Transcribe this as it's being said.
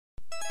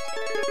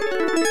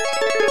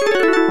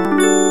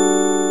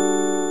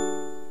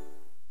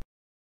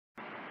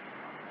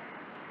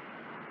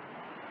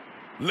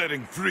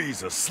Letting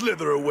Frieza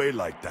slither away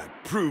like that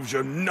proves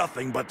you're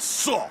nothing but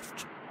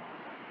soft.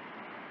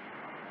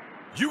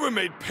 You were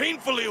made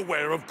painfully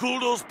aware of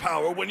Guldo's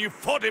power when you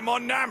fought him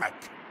on Namek.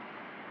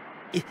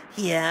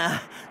 Yeah,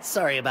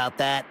 sorry about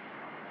that.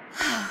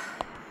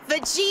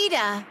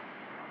 Vegeta,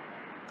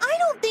 I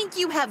don't think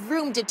you have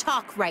room to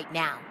talk right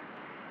now.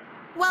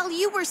 While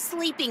you were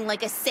sleeping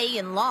like a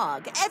Saiyan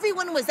log,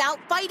 everyone was out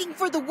fighting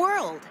for the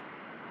world.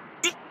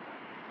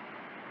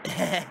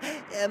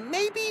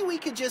 Maybe we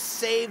could just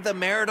save the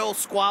marital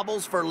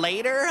squabbles for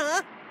later,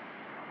 huh?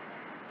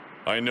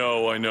 I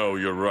know,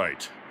 you're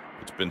right.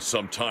 It's been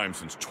some time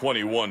since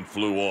 21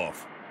 flew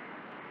off.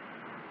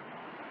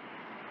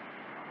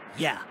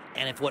 Yeah,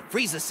 and if what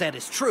Frieza said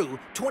is true,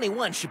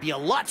 21 should be a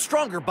lot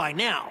stronger by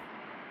now.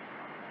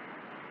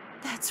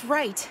 That's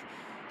right.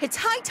 It's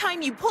high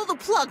time you pull the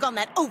plug on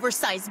that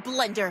oversized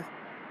blender.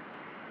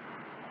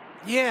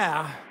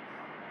 Yeah,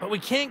 but we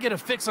can't get a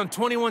fix on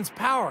 21's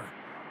power.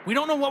 We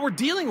don't know what we're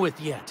dealing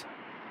with yet.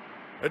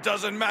 It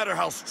doesn't matter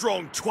how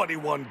strong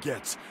 21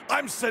 gets.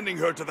 I'm sending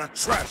her to that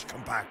trash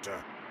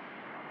compactor.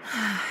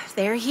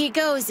 There he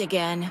goes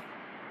again.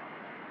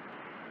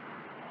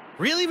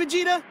 Really,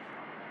 Vegeta?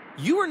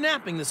 You were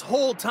napping this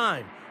whole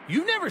time.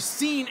 You've never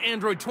seen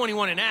Android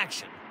 21 in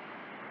action.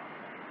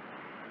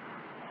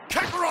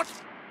 Kakarot!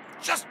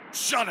 Just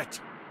shut it!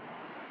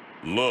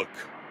 Look,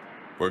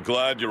 we're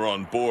glad you're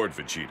on board,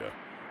 Vegeta,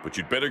 but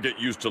you'd better get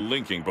used to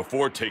linking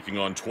before taking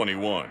on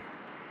 21.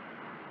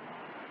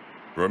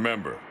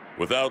 Remember,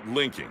 without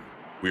linking,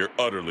 we are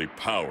utterly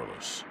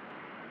powerless.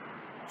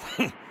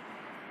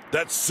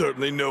 That's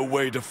certainly no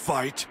way to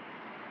fight.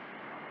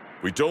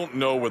 We don't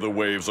know where the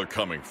waves are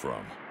coming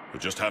from. We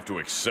just have to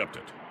accept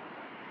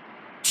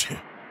it.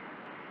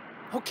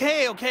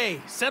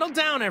 Okay, settle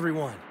down,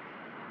 everyone.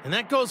 And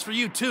that goes for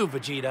you too,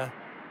 Vegeta.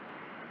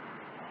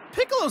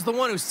 Piccolo's the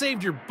one who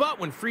saved your butt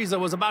when Frieza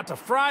was about to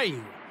fry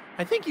you.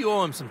 I think you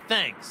owe him some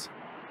thanks.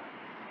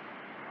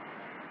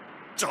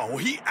 Oh,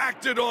 he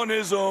acted on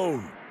his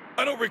own.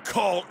 I don't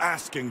recall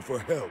asking for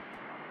help.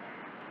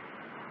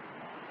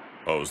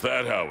 Oh, is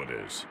that how it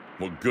is?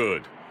 Well,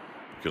 good.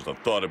 Because the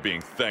thought of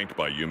being thanked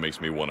by you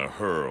makes me want to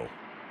hurl.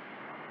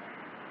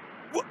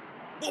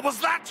 What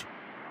was that?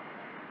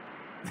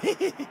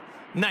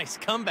 Nice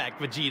comeback,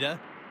 Vegeta.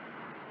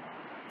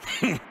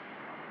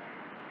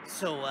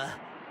 So,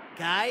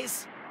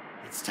 guys,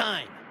 it's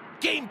time.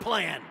 Game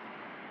plan!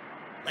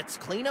 Let's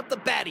clean up the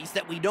baddies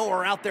that we know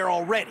are out there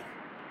already.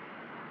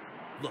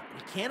 Look,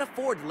 we can't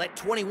afford to let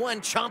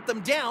 21 chomp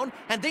them down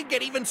and then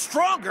get even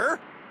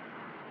stronger!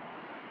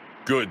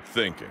 Good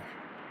thinking.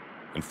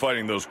 And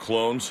fighting those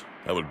clones,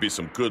 that would be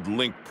some good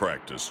link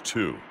practice,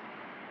 too.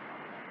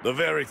 The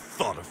very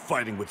thought of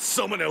fighting with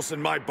someone else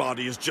in my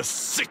body is just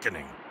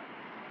sickening.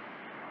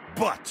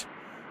 But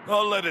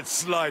I'll let it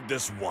slide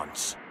this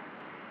once.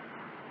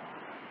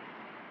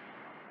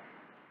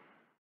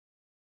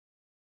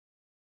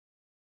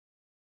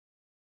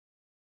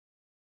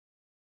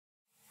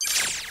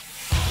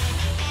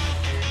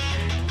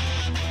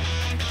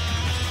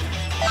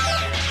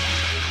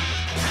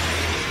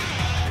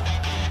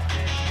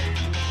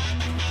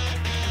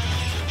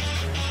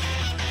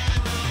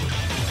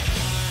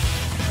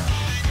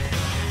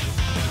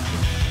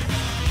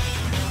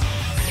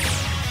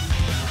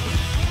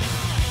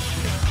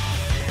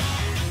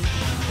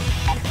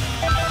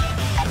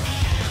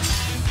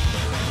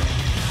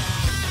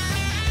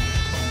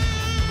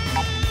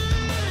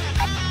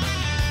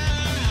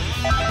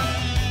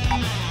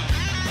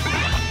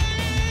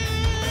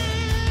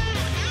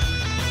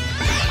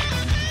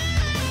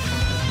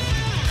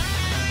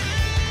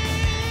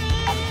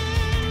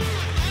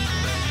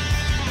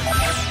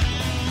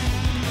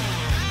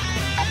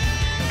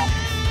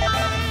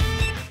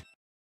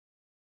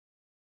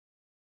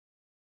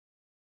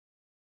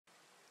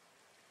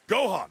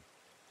 Gohan,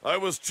 I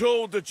was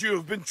told that you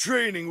have been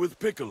training with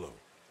Piccolo.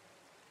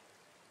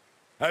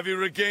 Have you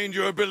regained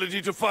your ability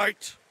to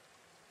fight?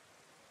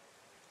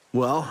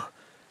 Well,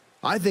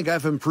 I think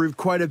I've improved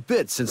quite a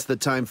bit since the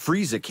time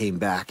Frieza came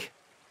back.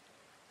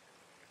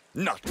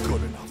 Not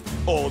good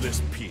enough. All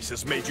this peace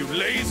has made you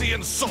lazy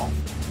and soft.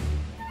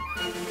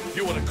 If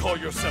you want to call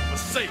yourself a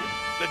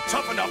Saiyan, then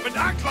toughen up and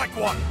act like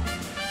one!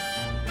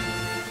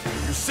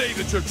 You say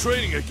that you're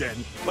training again,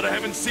 but I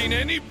haven't seen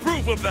any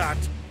proof of that!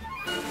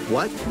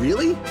 What?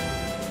 Really?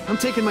 I'm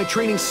taking my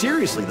training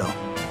seriously, though.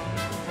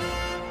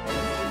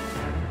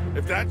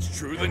 If that's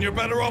true, then you're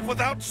better off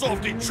without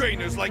softy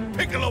trainers like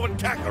Piccolo and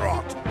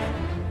Kakarot!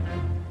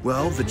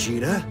 Well,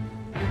 Vegeta,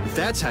 if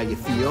that's how you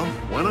feel,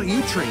 why don't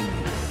you train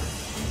me?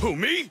 Who,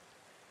 me?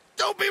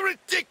 Don't be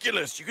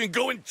ridiculous! You can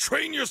go and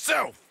train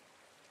yourself!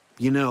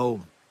 You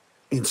know,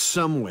 in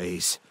some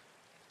ways,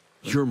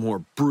 you're more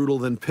brutal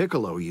than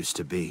Piccolo used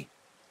to be.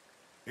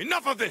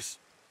 Enough of this!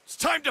 It's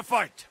time to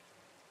fight!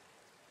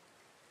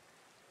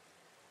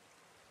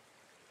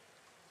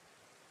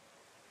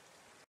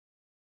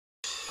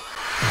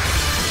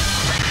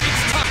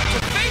 It's time to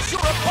face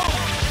your opponent!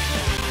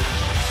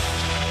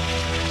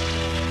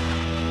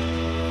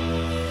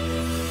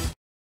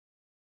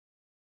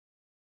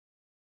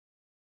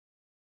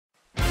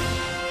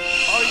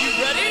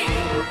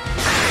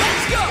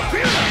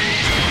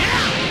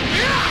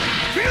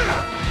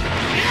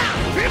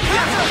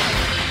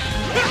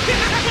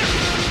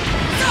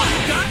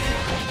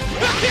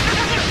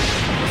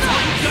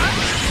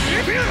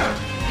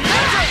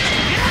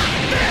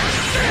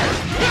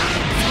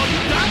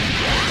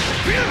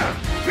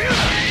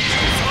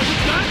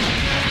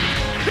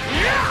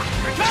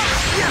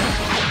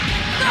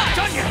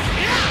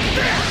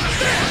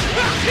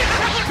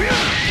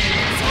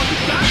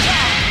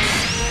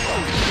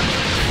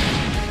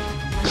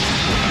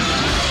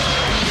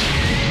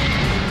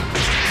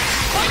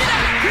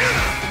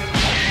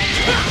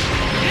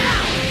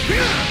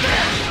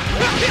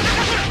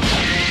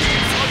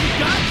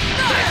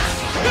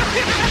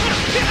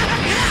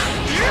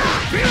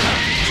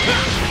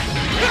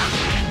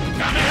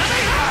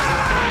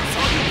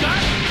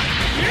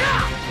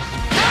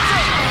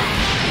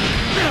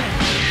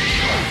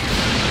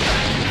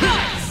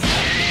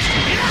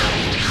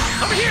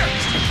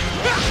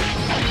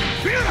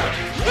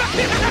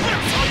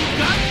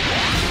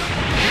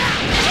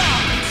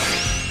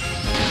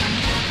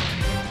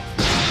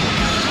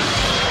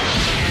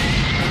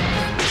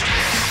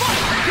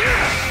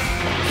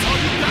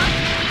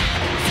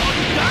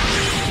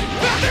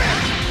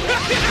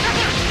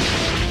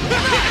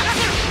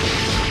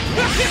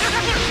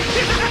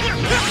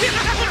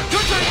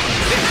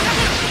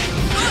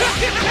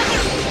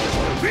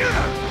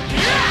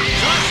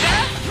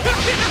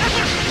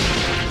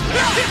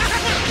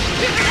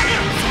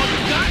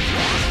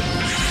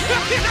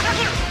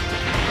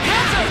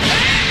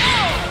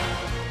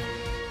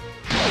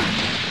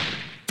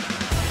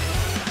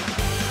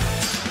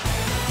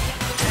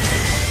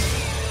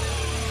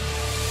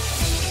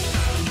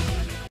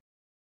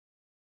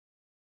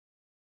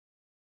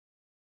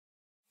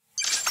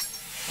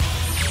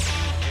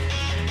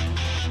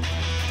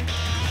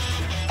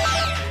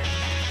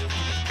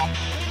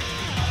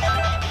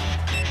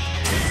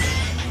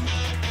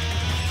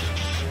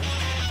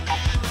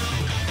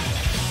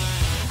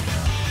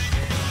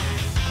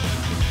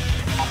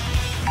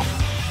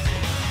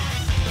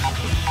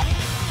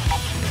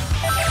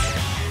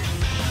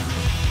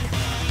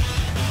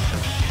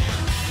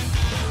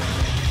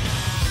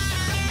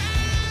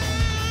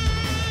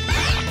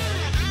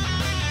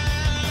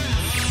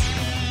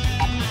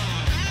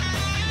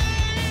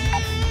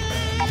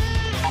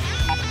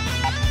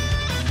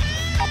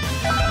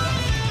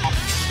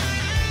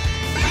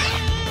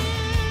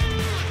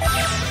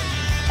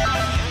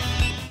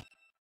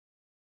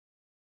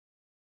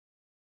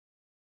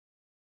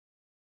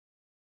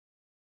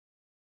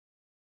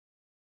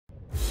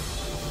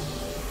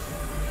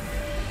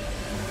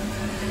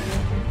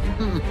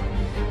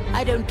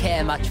 I don't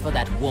care much for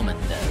that woman,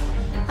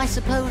 though. I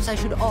suppose I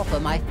should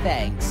offer my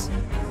thanks.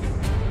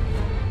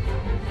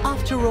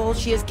 After all,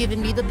 she has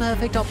given me the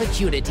perfect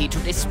opportunity to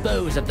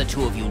dispose of the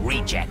two of you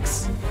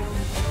rejects.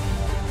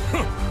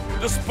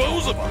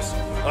 Dispose of us?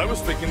 I was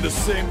thinking the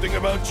same thing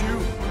about you.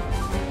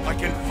 I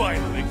can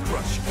finally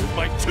crush you with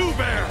my two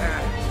bare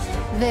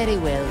hands. Very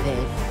well,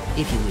 then,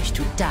 if you wish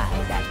to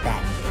die that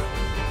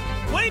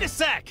badly. Wait a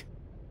sec!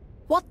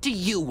 What do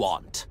you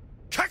want?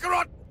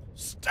 Kakarot,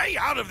 stay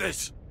out of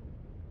this!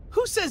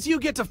 Who says you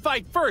get to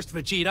fight first,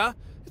 Vegeta?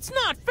 It's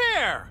not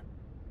fair!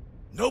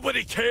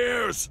 Nobody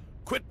cares!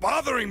 Quit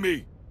bothering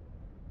me!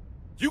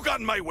 You got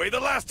in my way the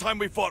last time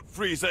we fought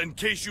Frieza, in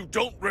case you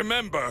don't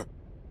remember!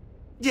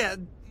 Yeah,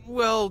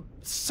 well,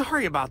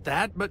 sorry about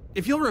that, but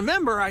if you'll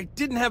remember, I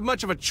didn't have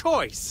much of a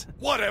choice.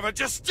 Whatever,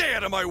 just stay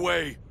out of my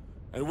way,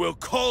 and we'll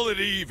call it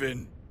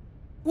even.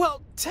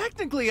 Well,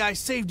 technically I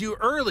saved you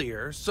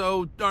earlier,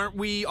 so aren't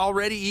we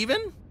already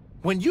even?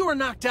 When you were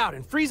knocked out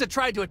and Frieza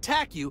tried to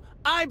attack you,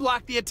 I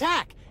blocked the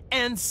attack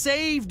and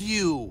saved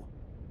you.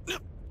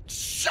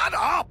 Shut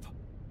up!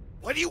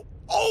 Why do you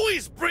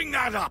always bring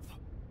that up?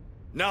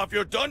 Now, if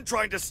you're done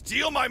trying to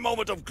steal my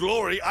moment of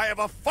glory, I have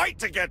a fight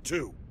to get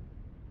to.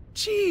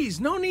 Jeez,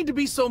 no need to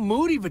be so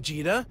moody,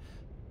 Vegeta.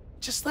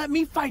 Just let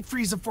me fight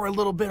Frieza for a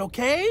little bit,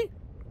 okay?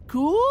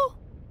 Cool?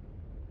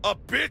 A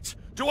bit?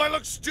 Do I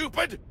look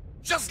stupid?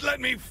 Just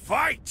let me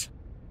fight!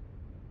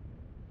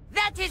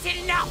 That is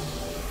enough!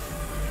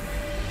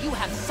 You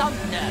have some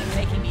nerve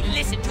making me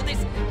listen to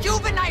this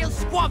juvenile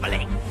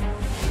squabbling!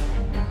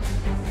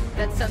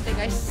 That's something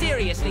I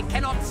seriously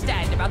cannot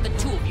stand about the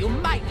two of you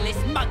mindless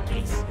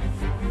monkeys.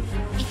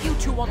 If you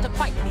two want to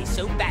fight me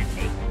so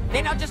badly,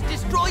 then I'll just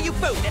destroy you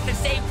both at the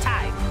same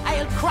time.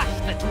 I'll crush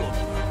the two of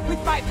you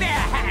with my bare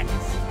hands.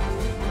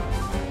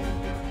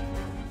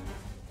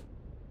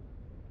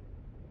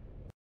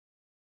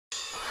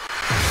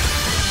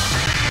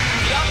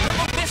 The outcome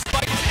of this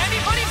fight is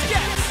anybody's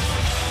guess.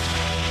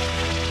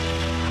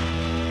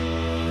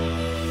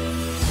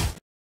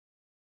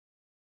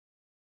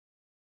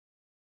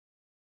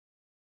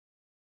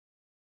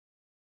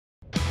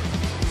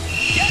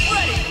 Get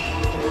ready!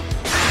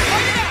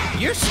 Fight it out!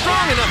 You're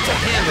strong enough to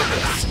handle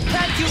this.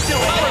 Can't you do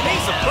Color me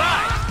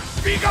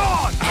surprised. Be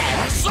gone! Out of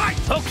my sight!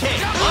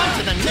 Okay, on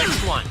to the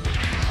next one.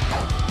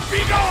 Be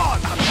gone!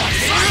 Out of my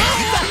sight!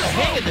 You got the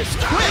hang of this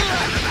quick.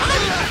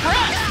 I'm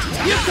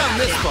impressed. You've come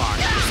this far,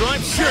 so I'm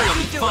sure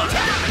you'll be fine.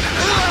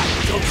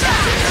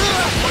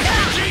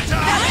 Vegeta!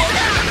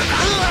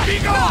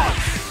 Be gone!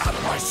 Out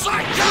of my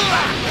sight!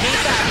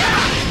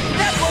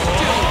 That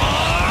won't do!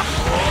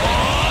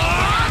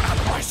 Out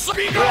of my sight!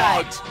 Be gone!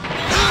 Right.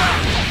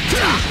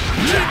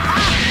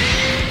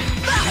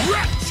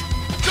 Wretch!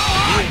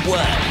 Die! You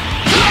were.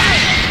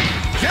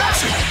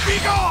 Be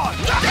gone!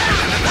 That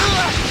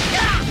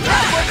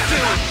won't do!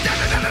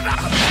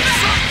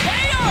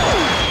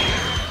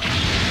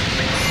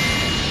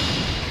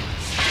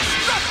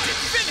 Destructive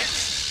finish!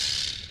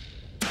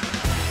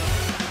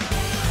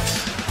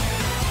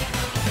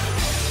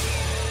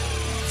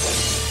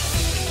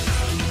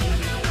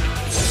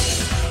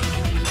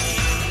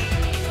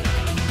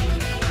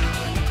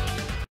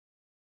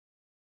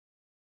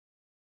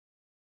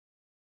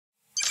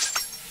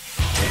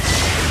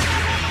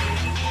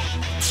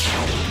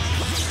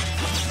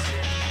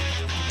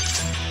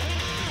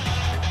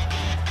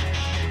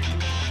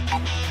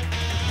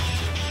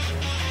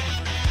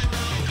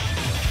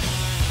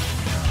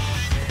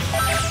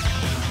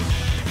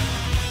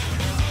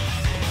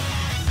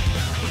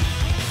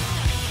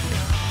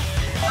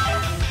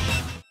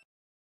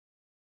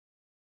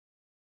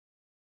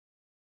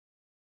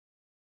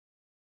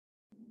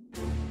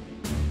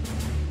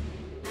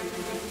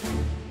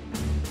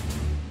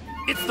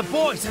 It's the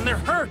boys, and they're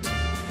hurt.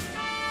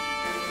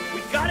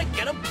 We gotta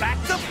get him back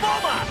to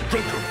Bulma!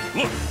 Goku,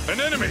 look!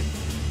 An enemy!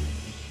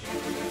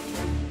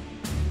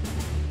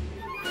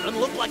 Doesn't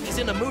look like he's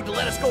in the mood to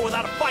let us go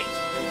without a fight.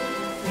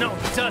 No,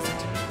 he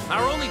doesn't.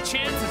 Our only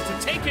chance is to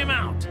take him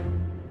out.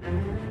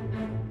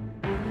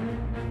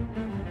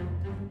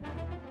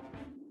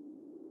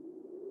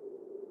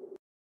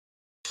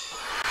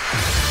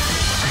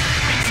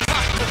 It's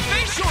time to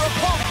face your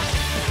opponent!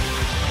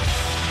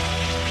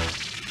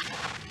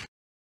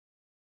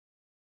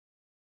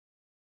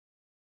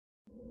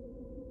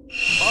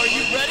 Are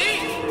you ready?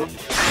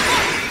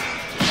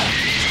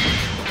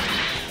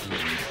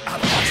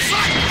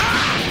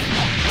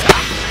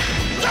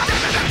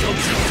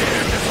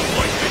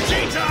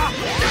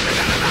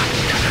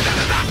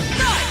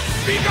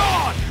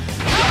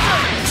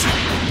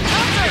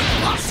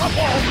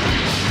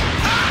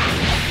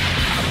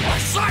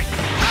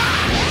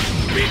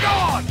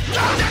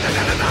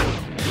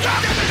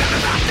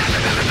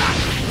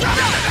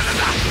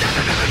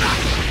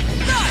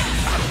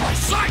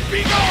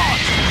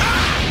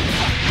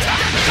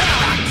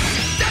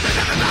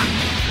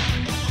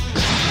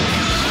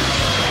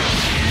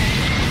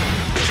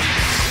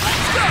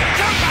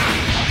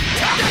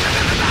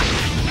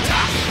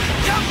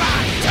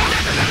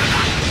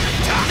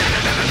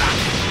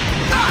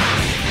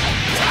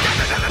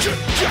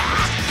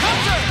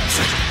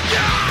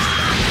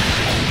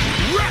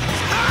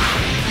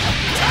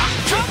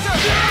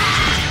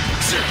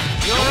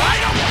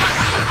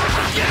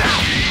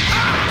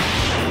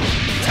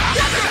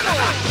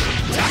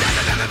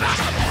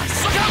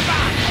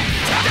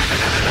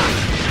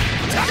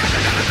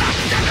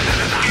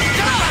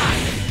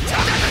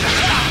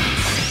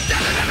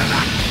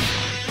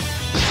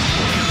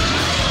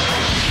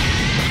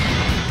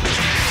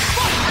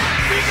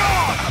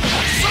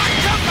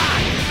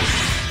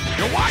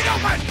 You're wide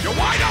open! You're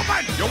wide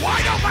open! You're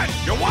wide open!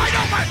 You're wide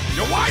open!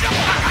 You're wide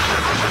open!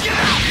 Get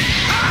out!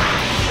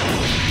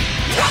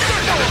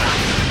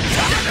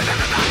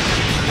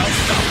 I'll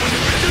stop when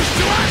you're reduced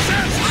to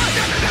ashes!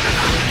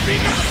 Be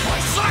gone, my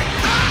sight!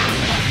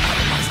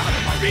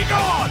 Be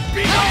gone!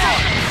 Be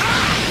gone!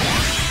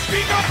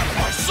 Be gone,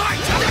 my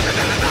sight!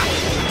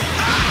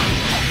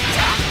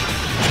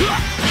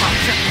 How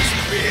can this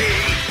be?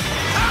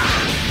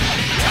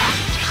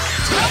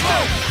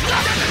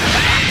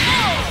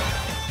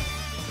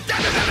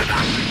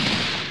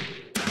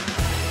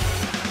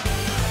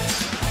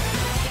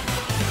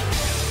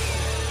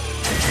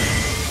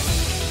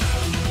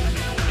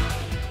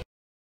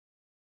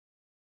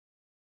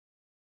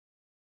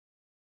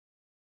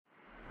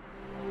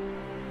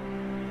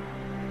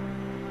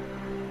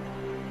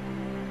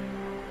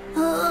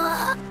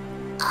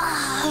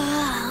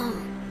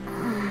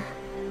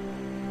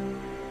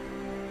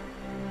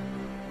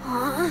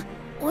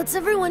 What's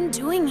everyone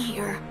doing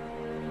here?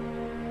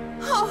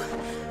 Oh,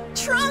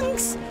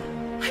 Trunks!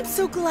 I'm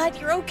so glad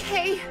you're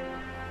okay.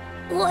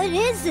 What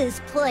is this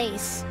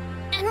place?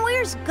 And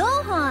where's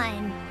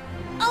Gohan?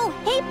 Oh,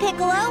 hey,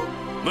 Piccolo!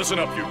 Listen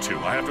up, you two.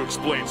 I have to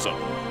explain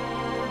something.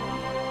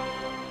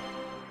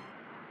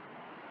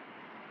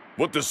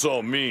 What this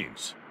all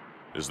means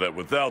is that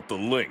without the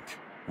link,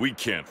 we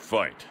can't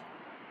fight.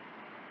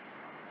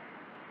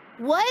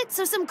 What?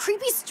 So some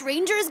creepy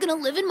stranger is gonna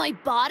live in my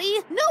body?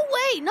 No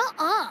way!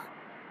 Nuh-uh!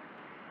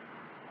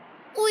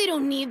 We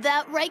don't need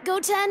that, right,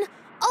 Goten?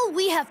 All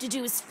we have to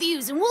do is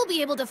fuse and we'll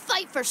be able to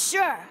fight for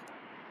sure.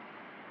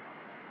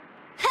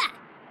 Ha!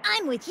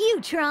 I'm with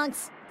you,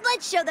 Trunks.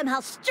 Let's show them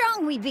how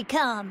strong we've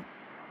become.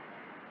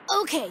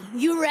 Okay,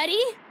 you ready?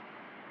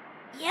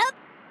 Yep.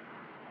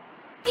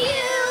 Fusion!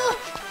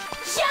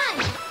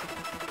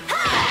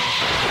 Ha!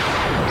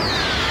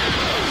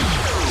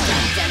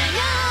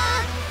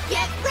 Da-da-da!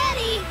 Get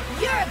ready!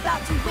 You're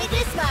about to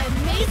witness my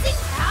amazing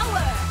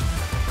power!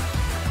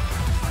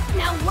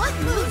 Now what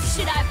moves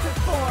should I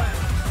perform?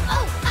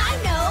 Oh, I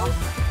know!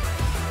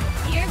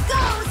 Here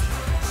goes!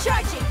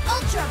 Charging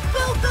Ultra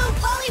Boo Boo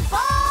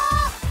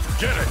Volleyball!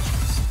 Forget it!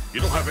 You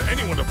don't have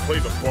anyone to play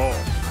the ball.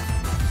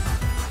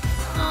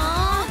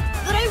 Aww,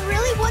 but I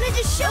really wanted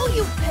to show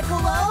you,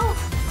 Piccolo!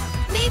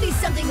 Maybe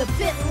something a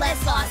bit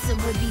less awesome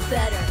would be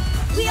better.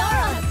 We are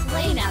on a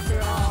plane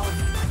after all.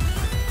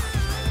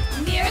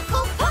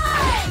 Miracle Punch!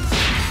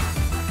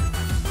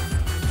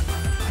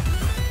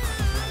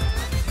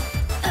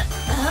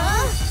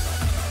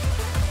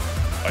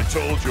 I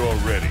told you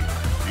already.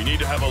 You need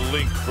to have a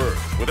link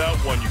first. Without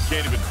one, you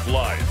can't even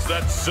fly. It's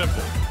that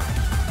simple.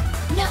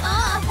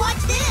 Nuh-uh,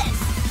 watch this!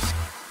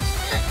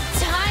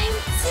 Time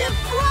to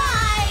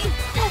fly!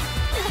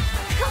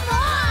 Come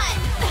on!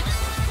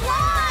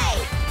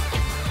 Fly!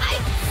 I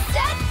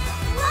said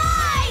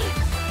fly!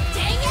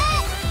 Dang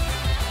it!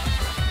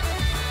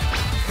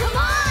 Come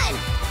on!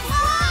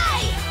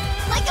 Fly!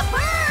 Like a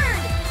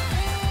bird!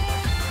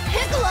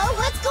 Piccolo,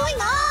 what's going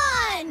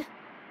on?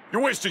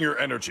 You're wasting your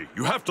energy.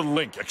 You have to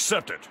link.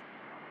 Accept it.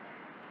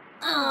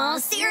 Aw,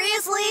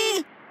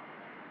 seriously?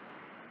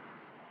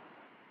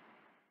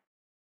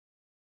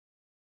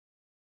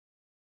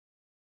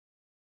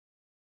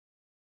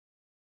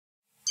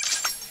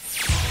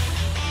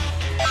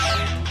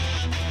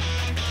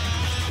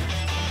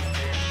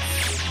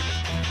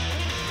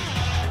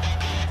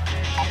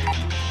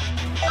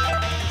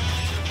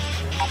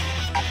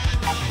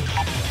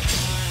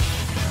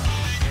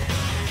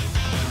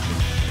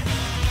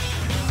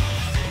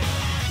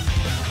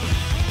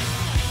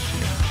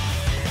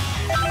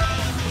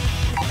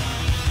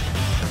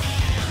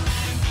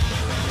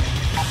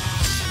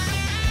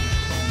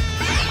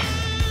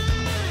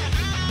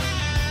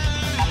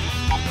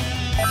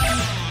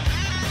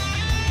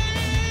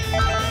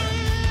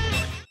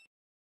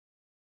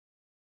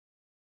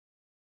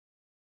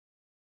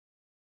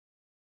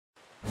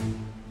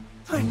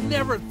 I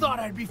never thought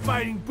I'd be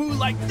fighting Boo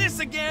like this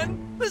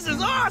again! This is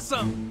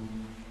awesome!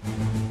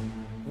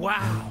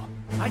 Wow,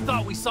 I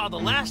thought we saw the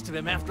last of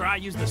him after I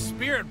used the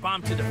Spirit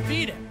Bomb to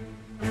defeat him.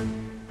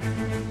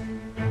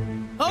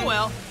 Oh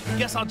well,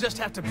 guess I'll just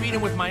have to beat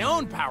him with my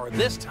own power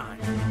this time.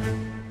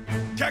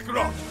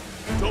 Kakarot,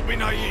 don't be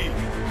naive.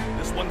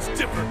 This one's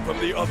different from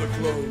the other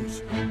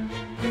clones.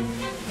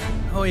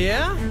 Oh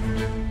yeah?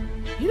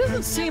 He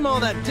doesn't seem all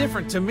that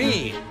different to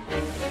me.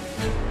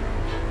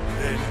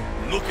 Then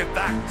look at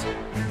that.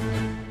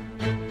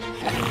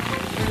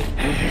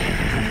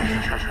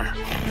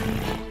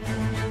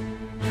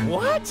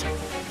 What?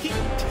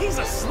 He's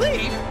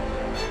asleep?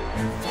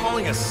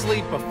 Falling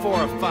asleep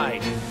before a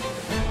fight.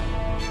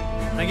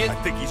 I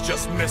think he's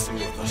just messing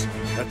with us.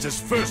 That's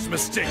his first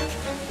mistake.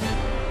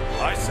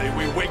 I say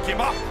we wake him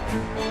up.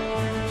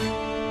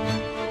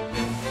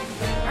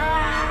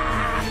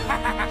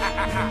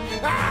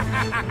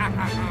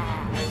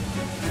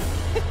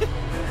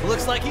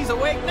 Looks like he's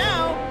awake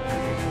now.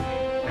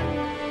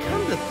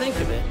 Come to think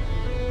of it,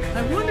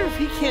 I wonder if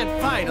he can't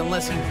fight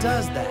unless he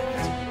does that.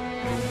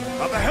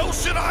 How the hell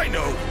should I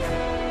know?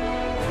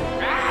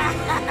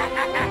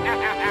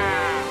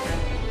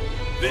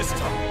 This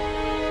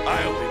time,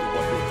 I'll be the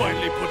one who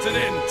finally puts an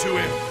end to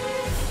him.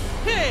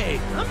 Hey,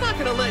 I'm not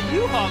gonna let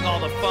you hog all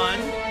the fun.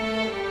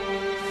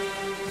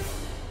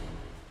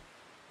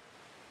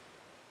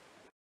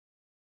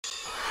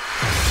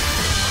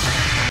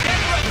 Get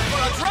ready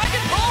for a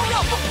Dragon Ball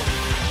Rumble!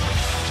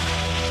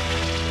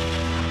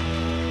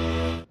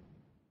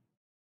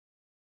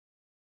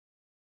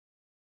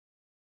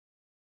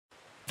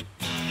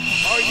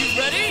 Are you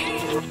ready?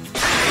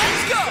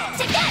 Let's go!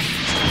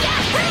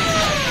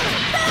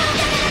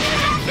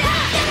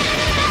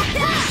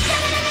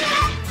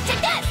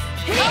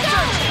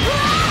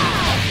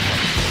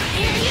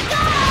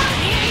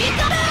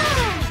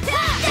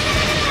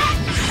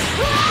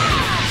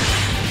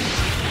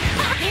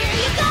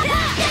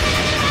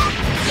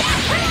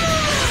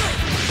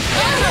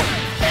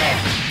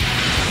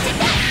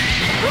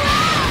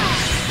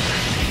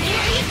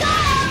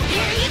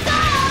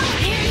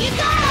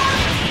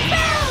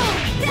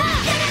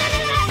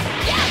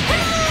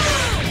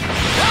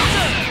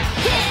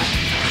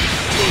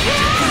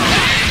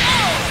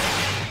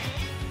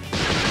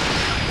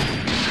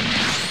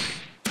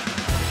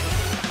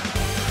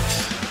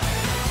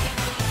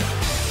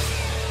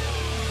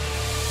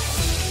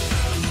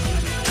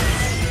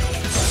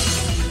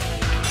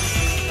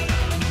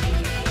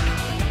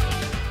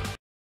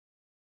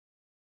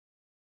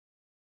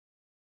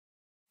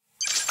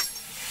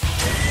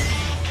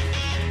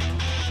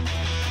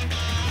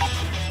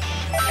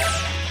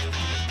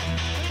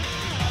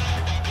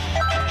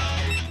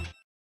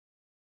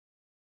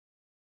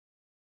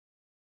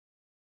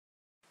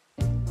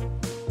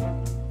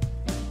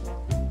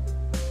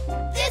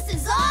 This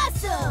is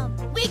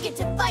awesome! We get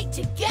to fight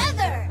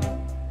together!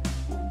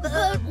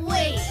 But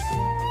wait,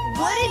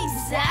 what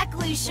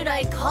exactly should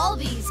I call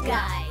these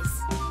guys?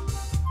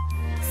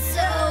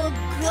 So,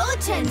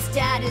 Goten's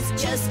dad is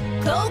just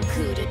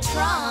Goku to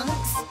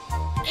Trunks,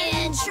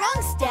 and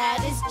Trunks'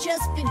 dad is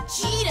just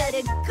Vegeta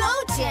to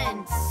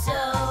Goten, so...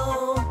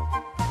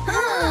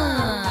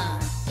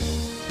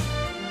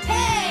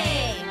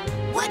 Hey!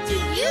 What do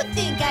you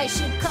think I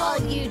should call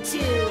you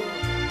two?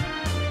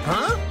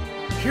 Huh?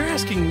 You're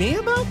asking me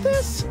about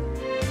this?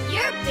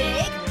 You're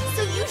big,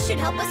 so you should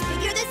help us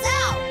figure this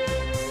out.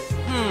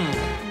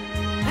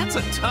 That's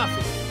a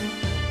toughie.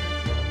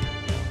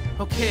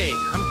 Okay,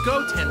 I'm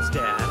Goten's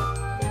dad,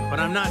 but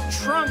I'm not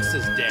Trunks'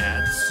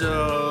 dad,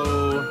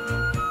 so...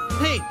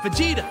 Hey,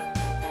 Vegeta,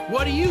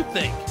 what do you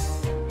think?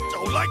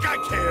 Oh, like I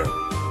care!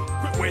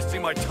 Quit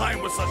wasting my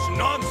time with such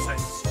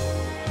nonsense!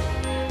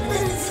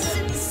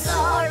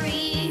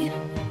 Sorry.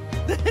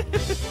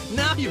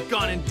 Now you've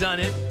gone and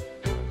done it.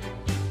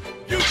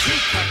 You too,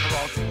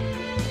 Kakarot!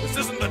 This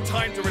isn't the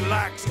time to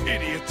relax,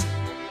 idiot!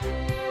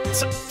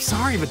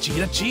 Sorry,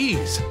 Vegeta,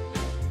 jeez.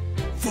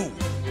 Fool!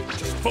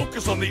 Just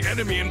focus on the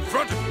enemy in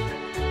front of you!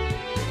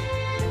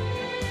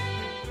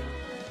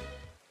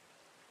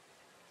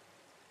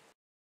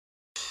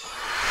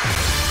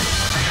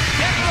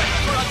 Get ready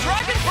for a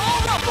Dragon Ball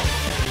Rumble!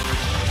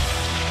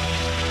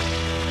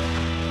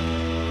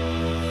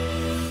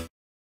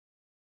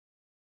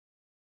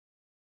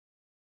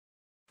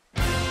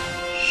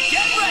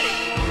 Get ready!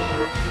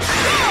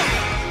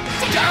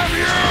 Damn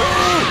you!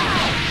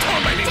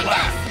 Tormenting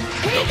laugh!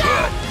 No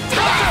good!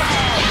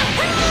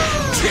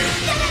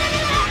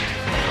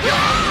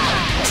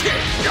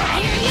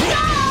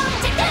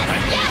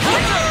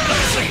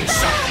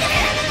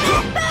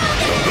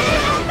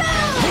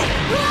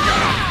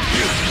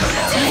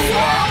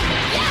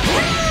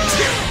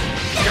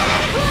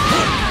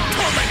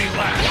 Tormenting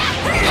laugh!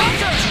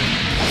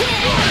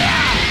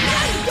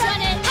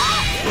 Done it!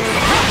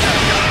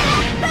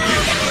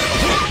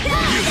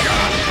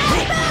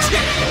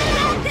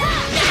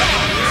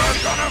 You're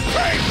gonna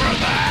pay for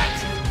that!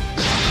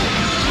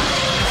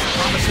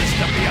 Promises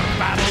to be a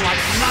battle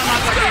like none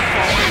other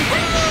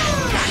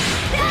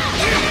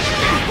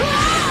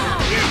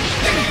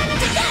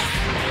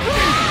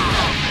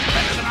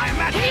better than I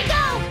imagined! Here you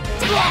go!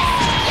 Here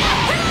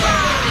you go!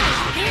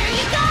 Here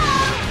you go!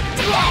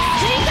 Here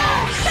you go!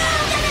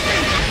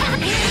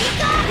 Here you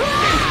go!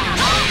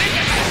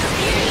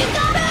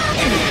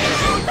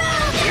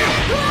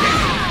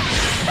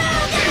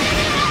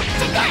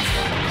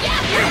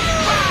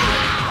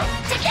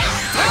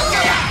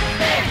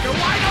 You're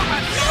wide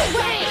open! No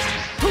way!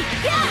 Here we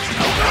go!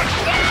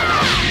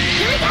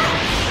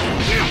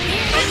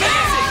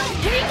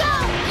 Here you go!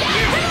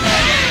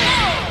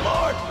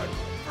 Lord,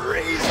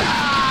 Frieza!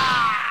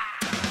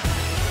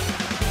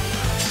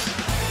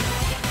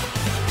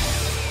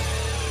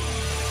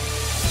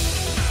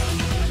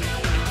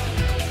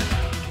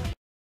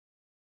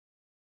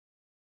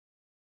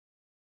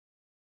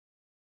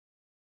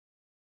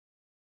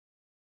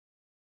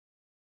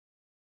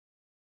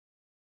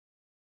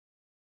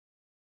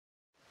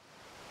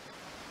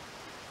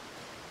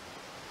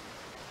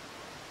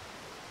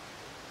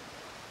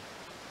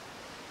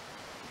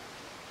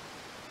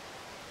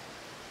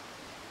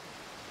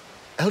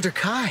 Elder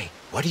Kai,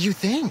 what do you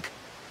think?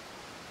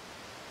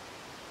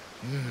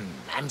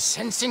 I'm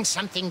sensing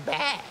something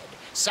bad.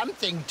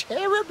 Something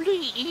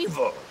terribly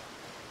evil.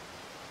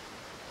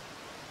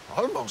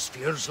 Almost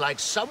feels like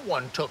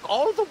someone took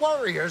all the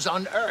warriors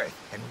on Earth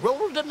and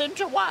rolled them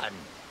into one.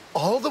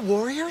 All the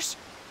warriors?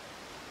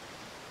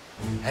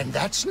 And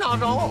that's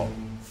not all.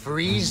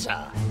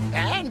 Frieza,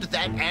 and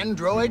that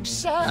android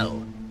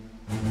Cell.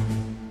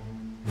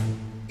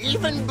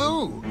 Even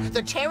Boo,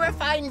 the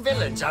terrifying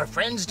villains our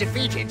friends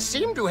defeated,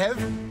 seem to have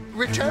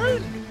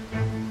returned.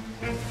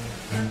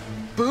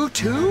 Boo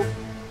too?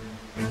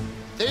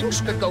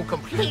 Things could go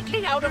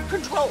completely out of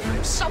control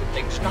if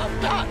something's not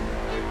done.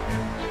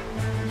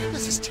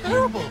 This is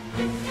terrible.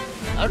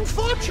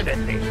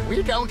 Unfortunately,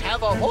 we don't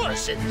have a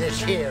horse in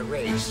this here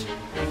race.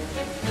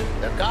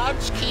 The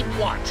gods keep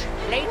watch,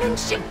 plain and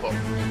simple.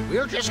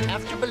 We'll just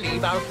have to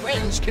believe our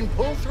friends can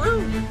pull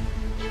through.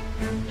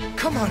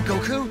 Come on,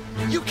 Goku.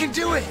 You can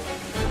do it.